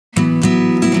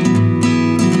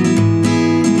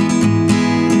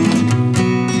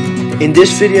In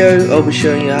this video I'll be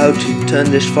showing you how to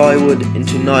turn this firewood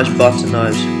into nice butter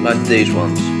knives like these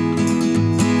ones.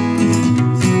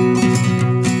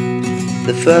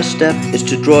 The first step is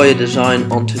to draw a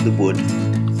design onto the wood.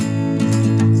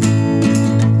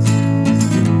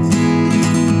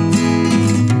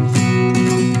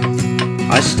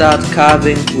 I start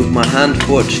carving with my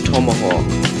hand-forged tomahawk.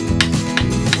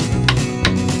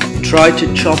 Try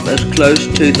to chop as close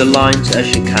to the lines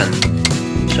as you can,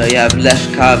 so you have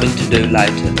less carving to do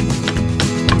later.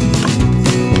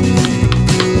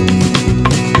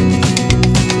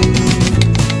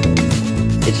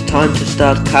 It's time to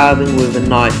start carving with a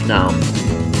knife now.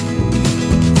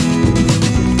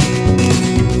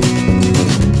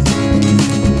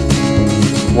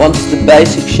 Once the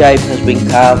basic shape has been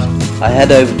carved, I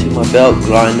head over to my belt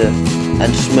grinder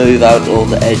and smooth out all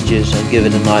the edges and give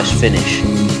it a nice finish.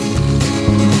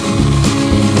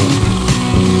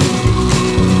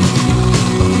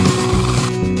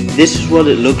 This is what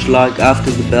it looks like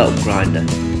after the belt grinder.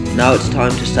 Now it's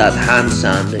time to start hand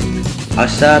sanding. I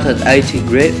start at 80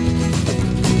 grit.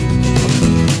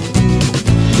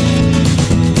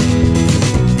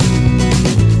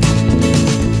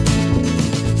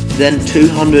 Then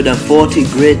 240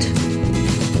 grit.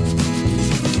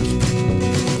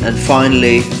 And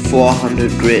finally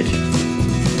 400 grit.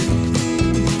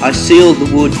 I seal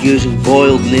the wood using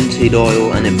boiled linseed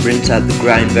oil and it brings out the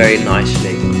grain very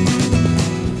nicely.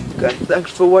 Okay, thanks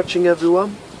for watching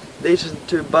everyone. These are the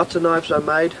two butter knives I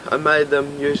made. I made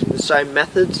them using the same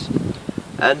methods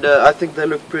and I think they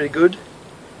look pretty good.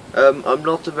 I'm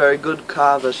not a very good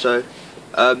carver, so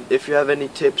if you have any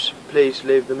tips please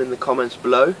leave them in the comments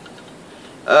below.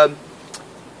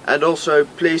 And also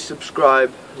please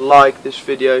subscribe, like this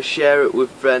video, share it with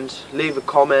friends, leave a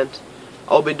comment.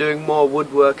 I'll be doing more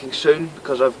woodworking soon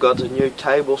because I've got a new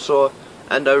table saw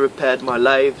and I repaired my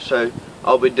lathe, so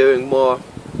I'll be doing more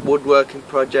woodworking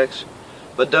projects.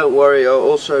 But don't worry, I'll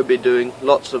also be doing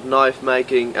lots of knife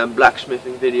making and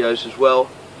blacksmithing videos as well.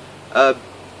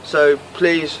 So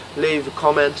please leave a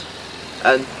comment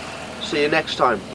and see you next time.